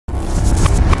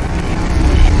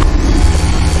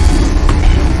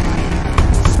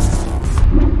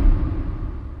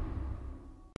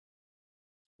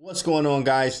What's going on,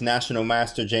 guys? National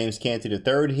Master James Canty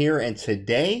III here, and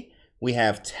today we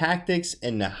have tactics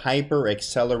in the Hyper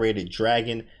Accelerated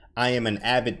Dragon. I am an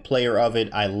avid player of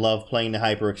it. I love playing the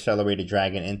Hyper Accelerated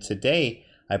Dragon, and today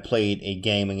I played a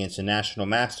game against a National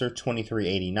Master,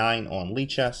 2389 on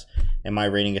Lichess, and my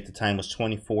rating at the time was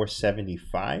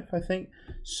 2475, I think.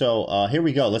 So here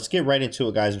we go. Let's get right into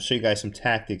it, guys. I'll show you guys some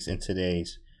tactics in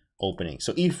today's opening.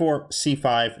 So e4,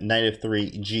 c5, knight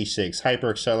f3, g6,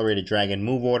 hyper accelerated dragon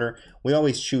move order. We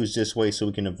always choose this way so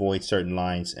we can avoid certain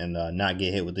lines and not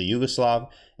get hit with the Yugoslav,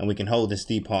 and we can hold this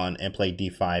d pawn and play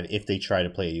d5 if they try to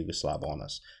play a Yugoslav on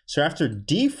us. So after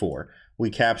d4,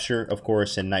 we capture, of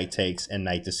course, and knight takes and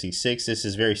knight to c6. This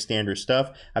is very standard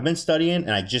stuff. I've been studying,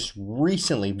 and I just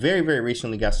recently, very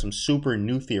recently, got some super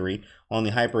new theory on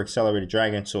the hyper accelerated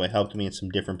dragon, so it helped me in some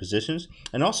different positions,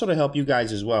 and also to help you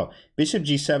guys as well. Bishop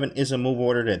g7 is a move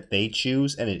order that they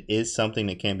choose, and it is something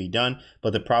that can be done,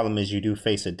 but the problem is you do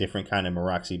face a different kind of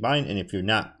Maroczy bind, and if you're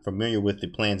not familiar with the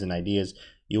plans and ideas,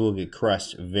 you will get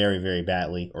crushed very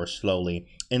badly or slowly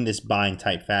in this bind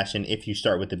type fashion if you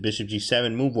start with the bishop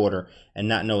g7 move order and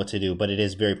not know what to do, but it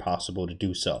is very possible to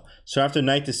do so. So after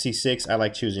knight to c6, I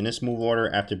like choosing this move order.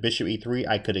 After bishop e3,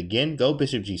 I could again go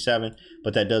bishop g7,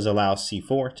 but that does allow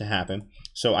c4 to happen.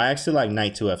 So I actually like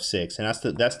knight to f6,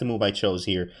 and that's the move I chose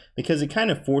here because it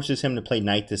kind of forces him to play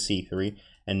knight to c3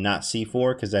 and not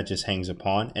c4 because that just hangs a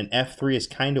pawn. And f3 is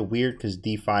kind of weird because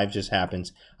d5 just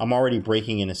happens. I'm already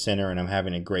breaking in the center and I'm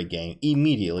having a great game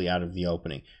immediately out of the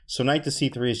opening. So knight to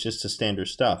c3 is just the standard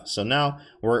stuff. So now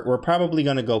we're probably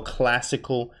going to go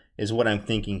classical is what I'm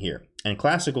thinking here. And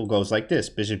classical goes like this: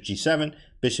 bishop g7,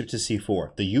 bishop to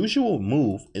c4. The usual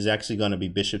move is actually going to be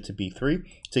bishop to b3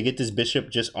 to get this bishop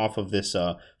just off of this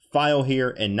file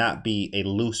here and not be a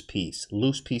loose piece.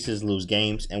 Loose pieces lose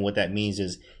games, and what that means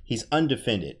is he's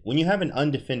undefended. When you have an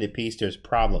undefended piece, there's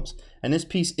problems, and this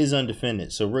piece is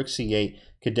undefended. So rook c8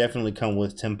 could definitely come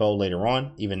with tempo later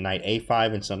on, even knight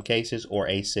a5 in some cases, or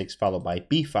a6 followed by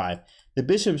b5. The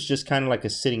bishop's just kind of like a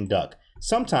sitting duck.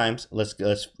 Sometimes,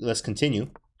 let's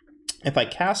continue. If I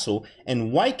castle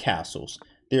and white castles,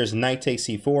 there's knight takes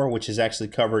c4, which is actually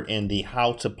covered in the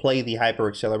how to play the hyper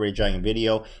accelerated dragon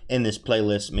video in this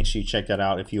playlist. Make sure you check that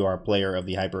out if you are a player of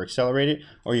the hyper accelerated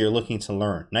or you're looking to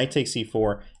learn. Knight takes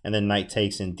c4 and then knight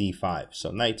takes in d5.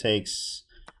 So knight takes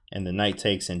and the knight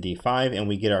takes in d5, and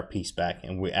we get our piece back,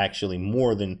 and we're actually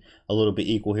more than a little bit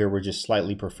equal here. We're just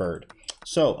slightly preferred.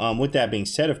 So with that being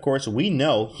said, of course, we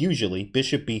know usually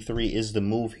bishop b3 is the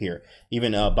move here.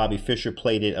 Even Bobby Fischer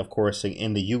played it, of course,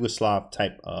 in the Yugoslav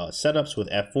type setups with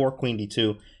f4, queen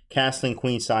d2, castling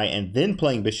queenside, and then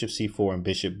playing bishop c4 and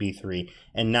bishop b3,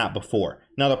 and not before.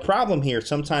 Now the problem here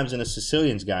sometimes in the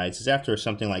Sicilians, guys, is after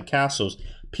something like castles,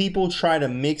 people try to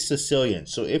mix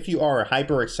Sicilians. So if you are a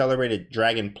hyper accelerated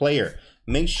dragon player,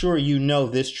 make sure you know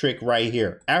this trick right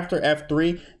here. After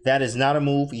f3, that is not a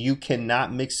move. You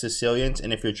cannot mix Sicilians.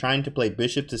 And if you're trying to play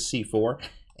bishop to c4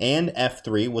 and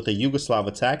f3 with a Yugoslav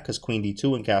attack, because queen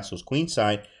d2 and castles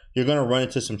queenside, you're going to run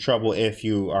into some trouble if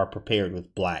you are prepared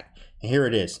with black. And here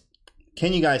it is.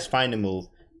 Can you guys find a move?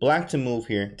 Black to move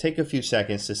here. Take a few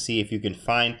seconds to see if you can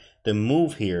find the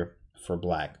move here for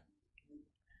black.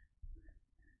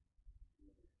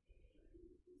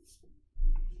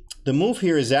 The move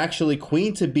here is actually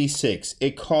queen to b6.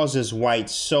 It causes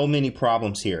white so many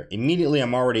problems here. Immediately,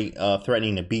 I'm already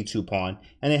threatening the b2 pawn,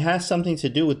 and it has something to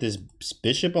do with this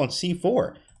bishop on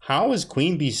c4. How is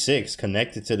queen b6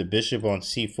 connected to the bishop on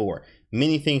c4?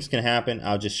 Many things can happen.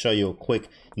 I'll just show you a quick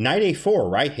knight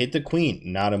a4, right? Hit the queen,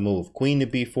 not a move. Queen to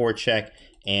b4 check,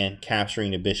 and capturing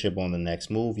the bishop on the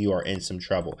next move, you are in some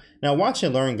trouble. Now watch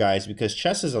and learn, guys, because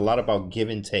chess is a lot about give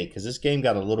and take, because this game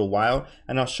got a little wild,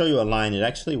 and I'll show you a line that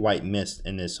actually white missed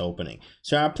in this opening.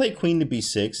 So I played queen to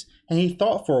b6, and he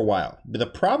thought for a while. But the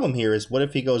problem here is, what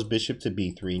if he goes bishop to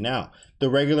b3 now? The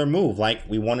regular move, like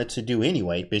we wanted to do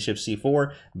anyway, bishop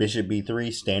c4, bishop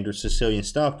b3, standard Sicilian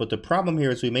stuff. But the problem here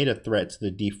is we made a threat to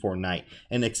the d4 knight.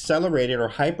 And accelerated or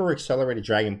hyper accelerated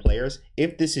dragon players,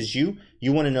 if this is you,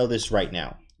 you want to know this right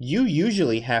now. You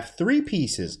usually have 3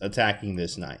 pieces attacking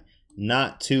this knight,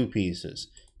 not 2 pieces.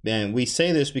 And we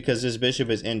say this because this bishop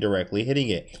is indirectly hitting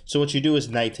it. So what you do is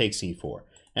knight takes c4.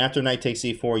 After knight takes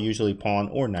c4, usually pawn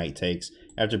or knight takes.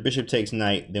 After bishop takes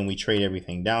knight, then we trade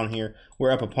everything down here.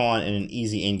 We're up a pawn in an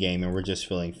easy endgame, and we're just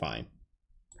feeling fine.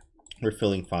 We're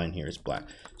feeling fine here as black.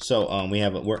 So we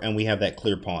have that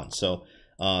clear pawn. So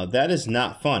That is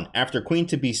not fun. After queen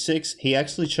to b6, he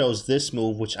actually chose this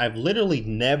move, which I've literally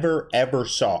never ever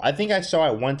saw. I think I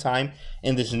saw it one time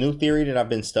in this new theory that I've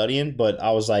been studying, but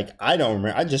I was like, I don't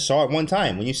remember. I just saw it one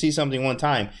time. When you see something one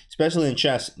time, especially in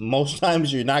chess, most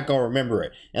times you're not going to remember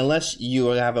it unless you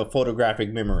have a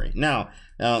photographic memory. Now,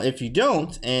 if you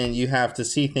don't and you have to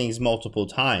see things multiple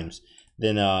times,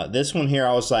 then this one here,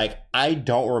 I was like, I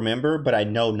don't remember, but I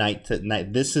know knight to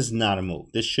knight. This is not a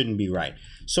move. This shouldn't be right.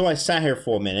 So I sat here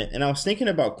for a minute, and I was thinking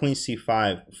about queen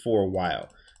c5 for a while.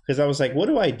 Because I was like, what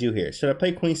do I do here? Should I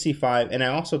play queen c5? And I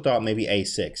also thought maybe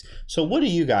a6. So what do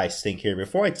you guys think here?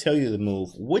 Before I tell you the move,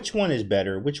 which one is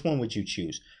better? Which one would you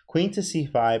choose? Queen to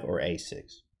c5 or a6?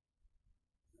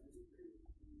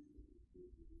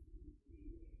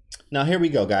 Now here we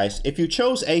go, guys. If you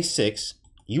chose a6,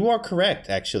 you are correct,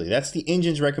 actually. That's the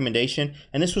engine's recommendation,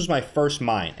 and this was my first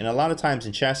mind. And a lot of times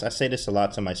in chess, I say this a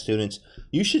lot to my students,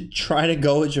 you should try to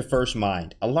go with your first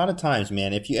mind. A lot of times,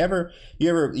 man, if you ever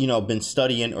been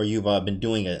studying, or you've been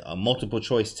doing a multiple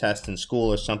choice test in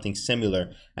school or something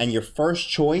similar, and your first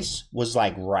choice was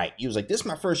like right. You was like, this is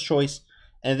my first choice,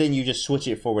 and then you just switch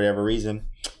it for whatever reason,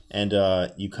 and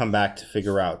you come back to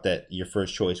figure out that your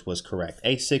first choice was correct.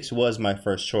 a6 was my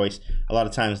first choice. A lot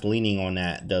of times leaning on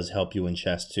that does help you in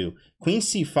chess too. Queen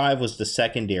c5 was the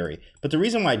secondary, but the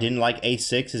reason why I didn't like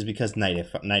a6 is because knight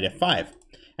f5.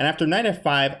 And after knight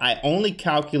f5, I only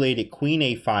calculated queen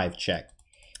a5 check.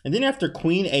 And then after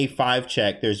queen a5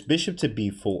 check, there's bishop to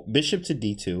b4, bishop to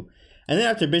d2. And then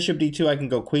after bishop d2, I can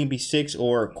go queen b6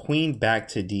 or queen back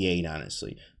to d8,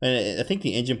 honestly. And I think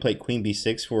the engine played queen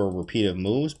b6 for a repeat of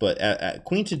moves, but at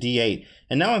queen to d8.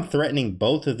 And now I'm threatening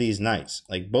both of these knights.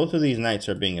 Like, both of these knights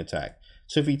are being attacked.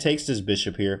 So if he takes this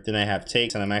bishop here, then I have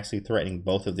takes, and I'm actually threatening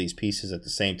both of these pieces at the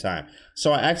same time.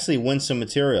 So I actually win some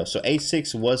material. So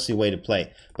a6 was the way to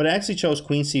play. But I actually chose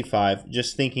queen c5,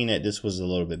 just thinking that this was a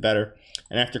little bit better.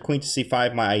 And after queen to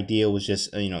c5, my idea was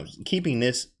just, keeping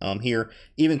this here,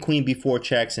 even queen b4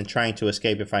 checks and trying to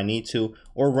escape if I need to,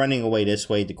 or running away this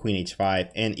way to queen h5,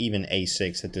 and even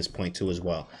a6 at this point too as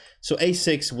well. So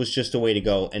a6 was just the way to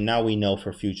go, and now we know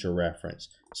for future reference.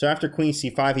 So after queen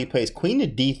c5, he plays queen to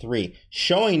d3,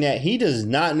 showing that he does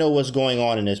not know what's going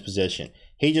on in this position.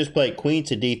 He just played queen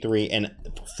to d3, and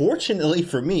fortunately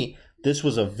for me, this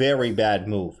was a very bad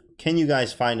move. Can you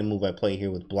guys find a move I play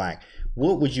here with black?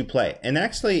 What would you play? And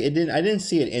actually, I didn't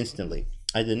see it instantly.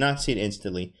 I did not see it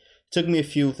instantly. It took me a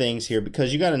few things here,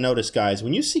 because you got to notice, guys,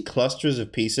 when you see clusters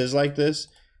of pieces like this,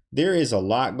 there is a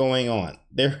lot going on.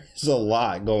 There is a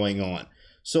lot going on.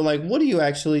 So, like, what do you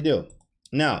actually do?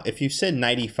 Now, if you said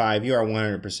knight e5, you are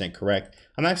 100% correct.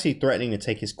 I'm actually threatening to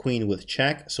take his queen with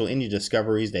check, so any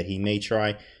discoveries that he may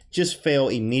try just fail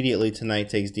immediately to knight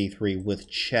takes d3 with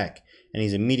check. And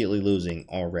he's immediately losing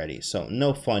already. So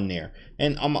no fun there.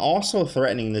 And I'm also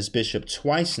threatening this bishop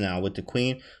twice now with the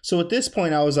queen. So at this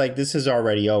point, I was like, this is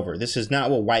already over. This is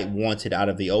not what white wanted out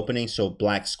of the opening. So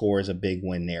black scores a big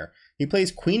win there. He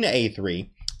plays queen to a3.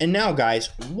 And now, guys,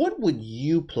 what would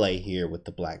you play here with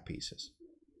the black pieces?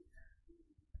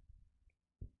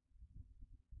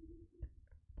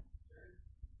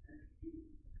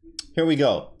 Here we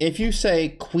go. If you say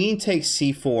queen takes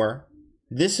c4,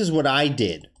 this is what I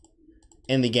did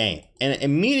in the game. And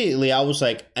immediately I was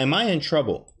like, am I in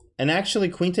trouble? And actually,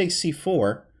 queen takes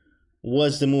c4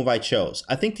 was the move I chose.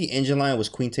 I think the engine line was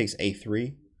queen takes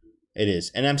a3. It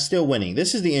is. And I'm still winning.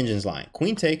 This is the engine's line.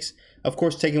 Queen takes, of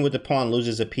course, taking with the pawn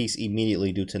loses a piece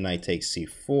immediately due to knight takes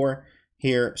c4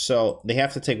 here. So they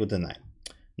have to take with the knight.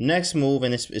 Next move,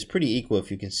 and it's pretty equal if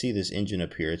you can see this engine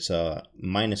up here. It's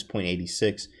minus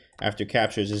 0.86 after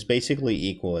captures. Is basically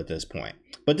equal at this point.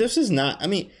 But this is not, I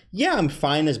mean, yeah, I'm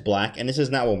fine as black, and this is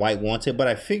not what white wanted, but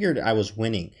I figured I was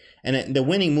winning. And the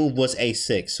winning move was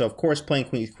a6. So, of course, playing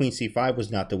queen c5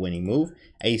 was not the winning move.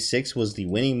 a6 was the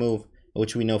winning move,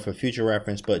 which we know for future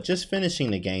reference. But just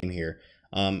finishing the game here,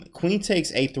 queen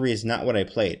takes a3 is not what I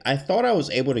played. I thought I was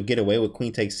able to get away with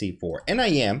queen takes c4, and I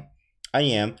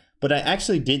am. But I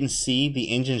actually didn't see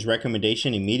the engine's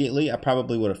recommendation immediately. I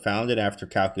probably would have found it after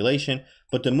calculation.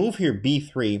 But the move here,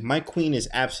 b3, my queen is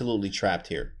absolutely trapped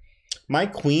here. My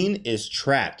queen is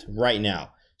trapped right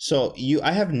now. So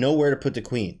I have nowhere to put the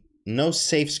queen. No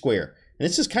safe square. And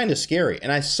this is kind of scary.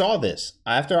 And I saw this.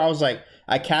 After I was like,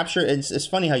 I captured, it's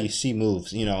funny how you see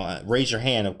moves. Raise your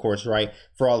hand, of course, right?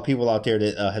 For all the people out there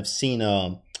that have seen,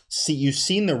 you've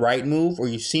seen the right move, or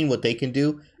you've seen what they can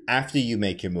do after you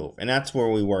make your move. And that's where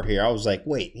we were here. I was like,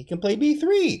 wait, he can play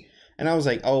b3. And I was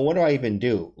like, oh, what do I even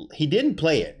do? He didn't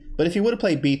play it. But if he would have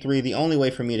played b3, the only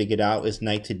way for me to get out is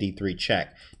knight to d3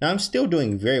 check. Now, I'm still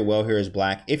doing very well here as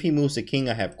black. If he moves the king,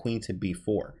 I have queen to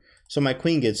b4. So my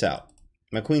queen gets out.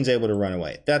 My queen's able to run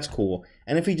away. That's cool.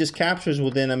 And if he just captures,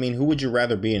 well then, I mean, who would you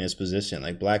rather be in his position?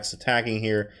 Like, black's attacking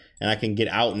here, and I can get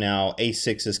out now.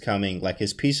 A6 is coming. Like,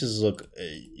 his pieces look,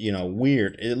 you know,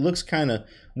 weird. It looks kind of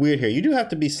weird here. You do have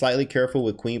to be slightly careful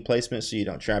with queen placement so you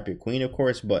don't trap your queen, of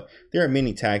course, but there are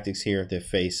many tactics here that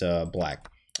face black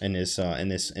in this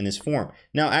form.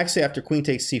 Now, actually, after queen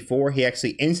takes c4, he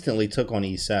actually instantly took on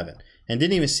e7 and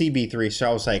didn't even see b3, so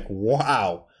I was like,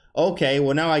 wow. Okay,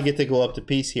 well now I get to go up the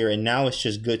piece here, and now it's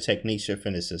just good technique to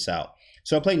finish this out.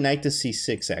 So I played knight to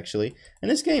c6 actually, and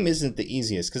this game isn't the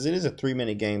easiest because it is a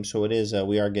 3-minute game, so it is.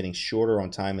 We are getting shorter on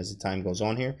time as the time goes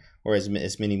on here, or as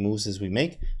many moves as we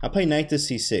make. I play knight to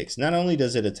c6. Not only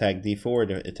does it attack d4,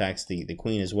 it attacks the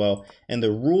queen as well, and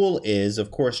the rule is,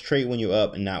 of course, trade when you're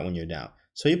up and not when you're down.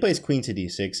 So he plays queen to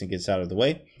d6 and gets out of the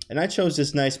way, and I chose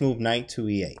this nice move, knight to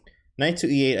e8. Knight to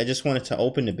e8, I just wanted to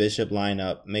open the bishop line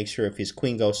up, make sure if his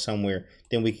queen goes somewhere,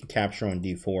 then we can capture on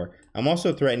d4. I'm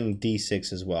also threatening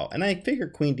d6 as well, and I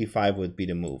figured queen d5 would be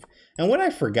the move. And what I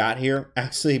forgot here,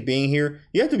 actually being here,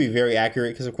 you have to be very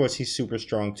accurate because of course he's super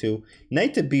strong too.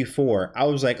 Knight to b4, I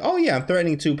was like, oh yeah, I'm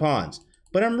threatening 2 pawns.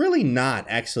 But I'm really not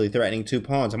actually threatening 2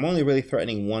 pawns. I'm only really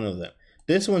threatening one of them.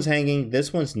 This one's hanging,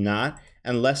 this one's not,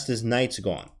 unless this knight's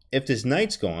gone. If this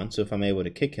knight's gone, so if I'm able to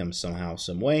kick him somehow,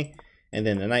 some way, and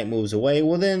then the knight moves away,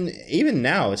 well then, even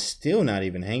now, it's still not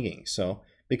even hanging. So,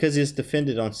 because it's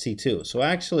defended on c2. So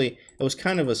actually, it was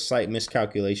kind of a slight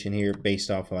miscalculation here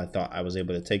based off of I thought I was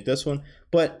able to take this one.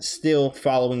 But still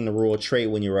following the rule, trade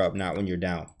when you're up, not when you're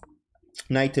down.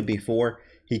 Knight to b4.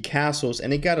 He castles,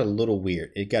 and it got a little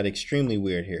weird. It got extremely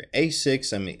weird here.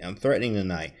 a6, I mean, I'm threatening the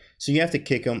knight. So you have to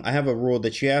kick him. I have a rule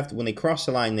that you have to, when they cross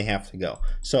the line, they have to go.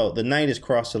 So the knight has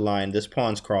crossed the line. This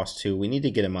pawn's crossed too. We need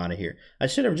to get him out of here. I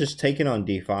should have just taken on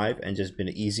d5 and just been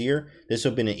easier. This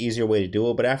would have been an easier way to do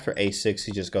it. But after a6,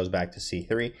 he just goes back to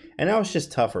c3. And now it's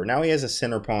just tougher. Now he has a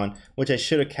center pawn, which I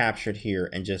should have captured here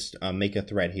and just make a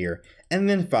threat here. And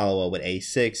then follow up with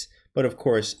a6. But of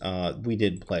course, we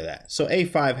did play that. So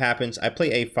a5 happens. I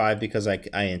play a5 because I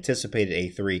anticipated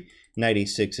a3. Knight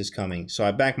e6 is coming. So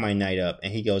I back my knight up,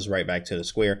 and he goes right back to the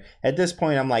square. At this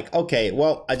point, I'm like, okay,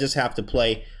 well, I just have to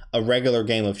play a regular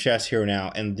game of chess here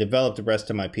now and develop the rest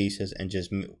of my pieces and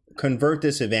just convert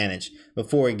this advantage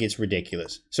before it gets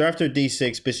ridiculous. So after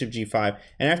d6, bishop g5,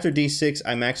 and after d6,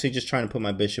 I'm actually just trying to put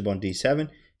my bishop on d7.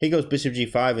 He goes bishop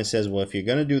g5 and says, well, if you're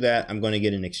going to do that, I'm going to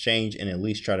get an exchange and at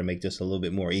least try to make this a little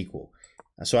bit more equal.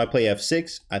 So I play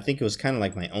f6. I think it was kind of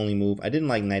like my only move. I didn't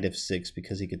like knight f6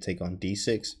 because he could take on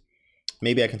d6.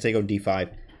 Maybe I can take on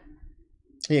d5.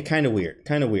 Yeah, kind of weird.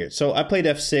 Kind of weird. So I played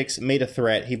f6, made a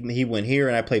threat. He went here,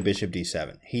 and I played bishop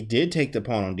d7. He did take the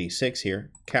pawn on d6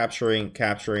 here. Capturing.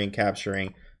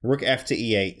 Rook f to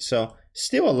e8. So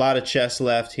still a lot of chess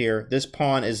left here. This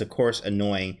pawn is, of course,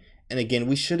 annoying. And again,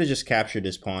 we should have just captured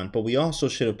this pawn, but we also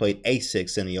should have played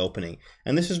a6 in the opening.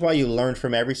 And this is why you learn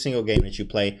from every single game that you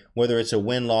play, whether it's a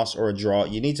win, loss, or a draw.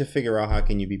 You need to figure out how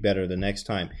can you be better the next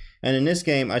time. And in this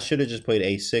game, I should have just played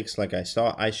a6 like I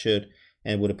thought I should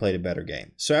and would have played a better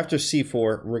game. So after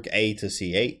c4, rook a to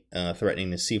c8, threatening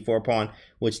the c4 pawn,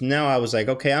 which now I was like,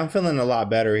 okay, I'm feeling a lot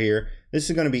better here. This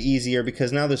is going to be easier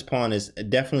because now this pawn is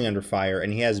definitely under fire,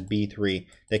 and he has b3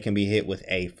 that can be hit with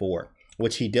a4.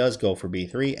 Which he does go for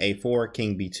b3, a4,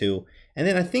 king b2. And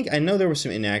then I know there were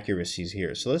some inaccuracies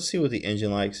here. So let's see what the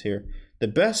engine likes here. The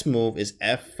best move is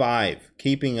f5,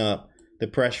 keeping up the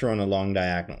pressure on the long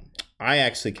diagonal. I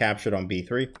actually captured on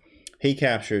b3. He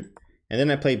captured. And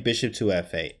then I played bishop to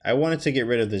f8. I wanted to get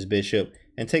rid of this bishop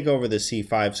and take over the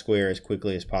c5 square as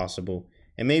quickly as possible.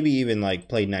 And maybe even like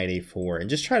play knight a4 and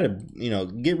just try to, you know,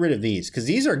 get rid of these. Because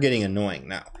these are getting annoying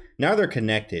now. Now they're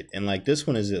connected. And like this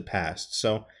one is the past.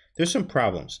 So there's some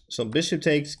problems. So bishop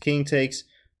takes, king takes,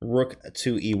 rook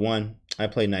to e1. I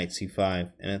play knight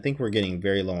c5. And I think we're getting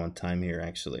very low on time here,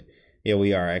 actually. Yeah,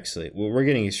 we are, actually. We're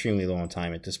getting extremely low on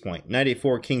time at this point. Knight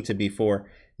a4, king to b4,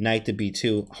 knight to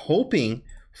b2. Hoping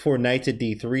for knight to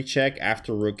d3 check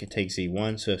after rook takes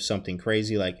e1. So if something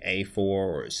crazy like a4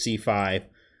 or c5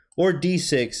 or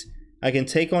d6, I can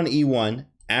take on e1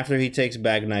 after he takes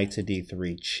back knight to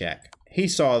d3 check. He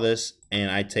saw this,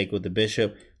 and I take with the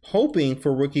bishop, hoping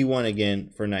for rook e1 again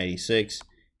for knight e6.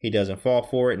 He doesn't fall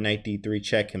for it. Knight d3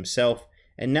 check himself.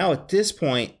 And now at this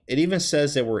point, it even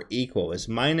says that we're equal. It's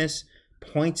minus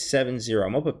 0.70.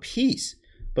 I'm up a piece.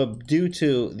 But due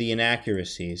to the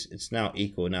inaccuracies, it's now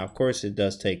equal. Now, of course, it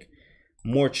does take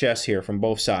more chess here from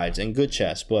both sides, and good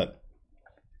chess, but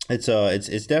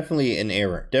it's definitely an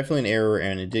error. Definitely an error,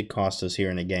 and it did cost us here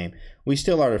in the game. We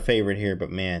still are the favorite here, but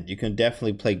man, you can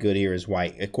definitely play good here as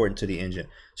white, according to the engine.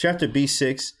 So after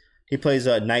b6, He plays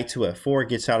knight to f4,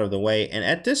 gets out of the way. And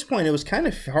at this point, it was kind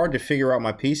of hard to figure out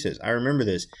my pieces. I remember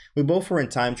this. We both were in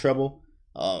time trouble.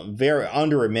 Very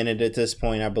under a minute at this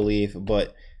point, I believe.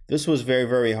 But this was very,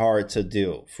 very hard to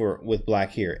do with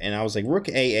black here. And I was like, rook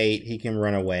a8, he can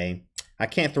run away. I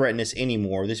can't threaten this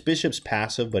anymore. This bishop's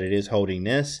passive, but it is holding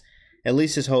this. At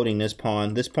least it's holding this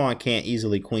pawn. This pawn can't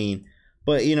easily queen.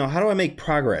 But, you know, how do I make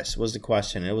progress was the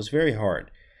question. It was very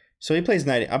hard. So he plays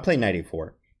knight. I play knight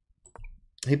e4.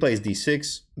 He plays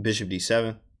d6, bishop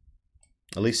d7.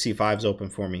 At least c5 is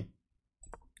open for me.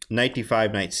 Knight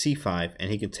d5, knight c5, and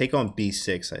he can take on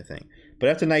b6, I think. But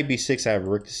after knight b6, I have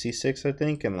rook to c6, I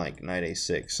think, and like knight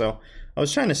a6. So I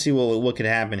was trying to see what could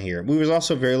happen here. We was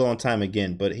also very low on time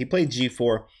again, but he played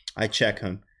g4. I check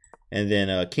him. And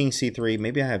then king c3.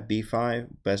 Maybe I have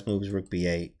b5. Best move is rook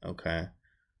b8. Okay.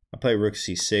 I play rook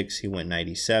c6. He went knight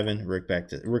e7.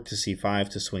 Rook to c5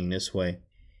 to swing this way.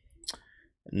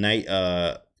 Knight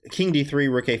king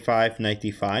d3, rook a5, knight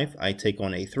d5. I take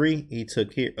on a3. He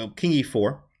took here king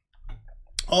e4.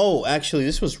 Oh, actually,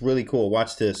 this was really cool.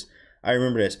 Watch this. I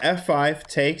remember this. f5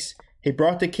 takes. He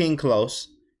brought the king close,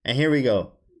 and here we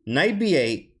go. Knight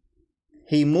b8.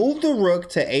 He moved the rook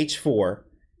to h4,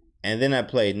 and then I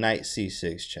played knight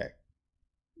c6 check.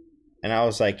 And I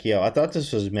was like, yo, I thought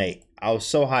this was mate. I was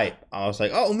so hyped. I was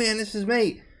like, oh man, this is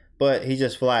mate. But he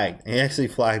just flagged. He actually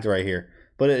flagged right here.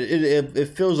 But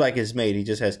it feels like it's mate. He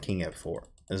just has king f4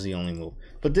 as the only move.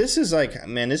 But this is like,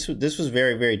 man, this was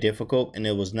very, very difficult, and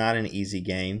it was not an easy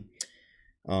game.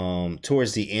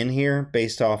 Towards the end here,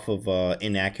 based off of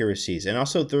inaccuracies, and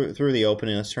also through the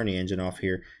opening. Let's turn the engine off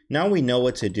here. Now we know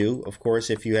what to do. Of course,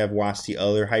 if you have watched the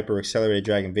other Hyper Accelerated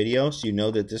Dragon videos, you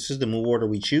know that this is the move order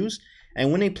we choose.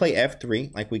 And when they play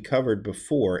f3, like we covered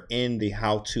before in the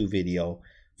how-to video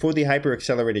for the Hyper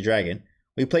Accelerated Dragon,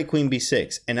 we play queen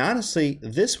b6. And honestly,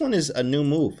 this one is a new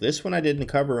move. This one I didn't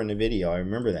cover in the video. I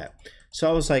remember that. So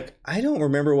I was like, I don't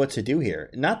remember what to do here.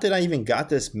 Not that I even got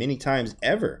this many times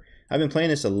ever. I've been playing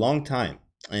this a long time.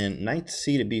 And knight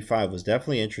c to b5 was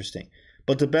definitely interesting.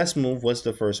 But the best move was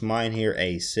the first mine here,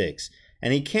 a6.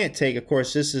 And he can't take, of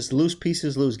course, this is lose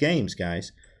pieces, lose games,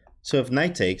 guys. So if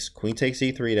knight takes, queen takes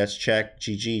e3, that's check,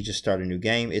 GG, just start a new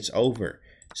game, it's over.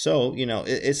 So, you know,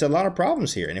 it's a lot of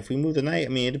problems here. And if we move the knight, I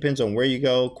mean, it depends on where you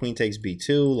go. Queen takes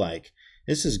b2, like,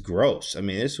 this is gross. I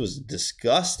mean, this was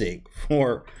disgusting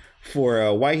for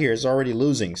white here. Is already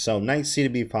losing. So knight c to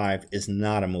b5 is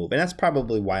not a move. And that's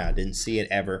probably why I didn't see it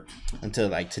ever until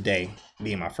like today,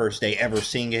 being my first day ever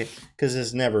seeing it, because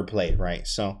it's never played, right?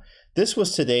 So this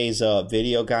was today's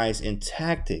video, guys, in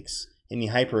tactics in the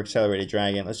Hyper Accelerated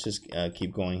Dragon. Let's just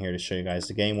keep going here to show you guys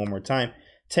the game one more time.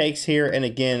 Takes here, and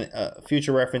again,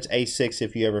 future reference, a6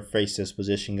 if you ever face this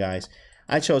position, guys.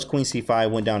 I chose queen c5,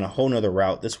 went down a whole nother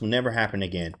route. This will never happen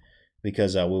again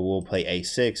because we will play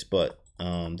a6, but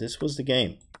this was the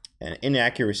game. And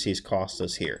inaccuracies cost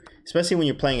us here, especially when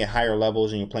you're playing at higher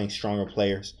levels and you're playing stronger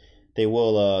players. They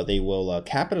will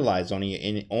capitalize on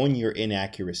your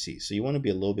inaccuracies. So you want to be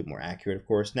a little bit more accurate, of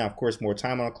course. Now, of course, more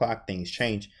time on the clock, things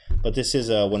change. But this is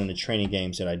one of the training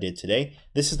games that I did today.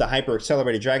 This is the Hyper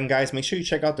Accelerated Dragon, guys. Make sure you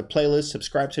check out the playlist.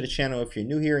 Subscribe to the channel if you're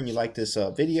new here and you like this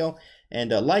video.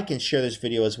 And like and share this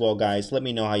video as well, guys. Let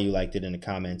me know how you liked it in the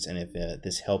comments and if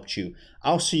this helped you.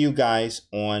 I'll see you guys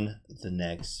on the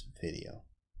next video.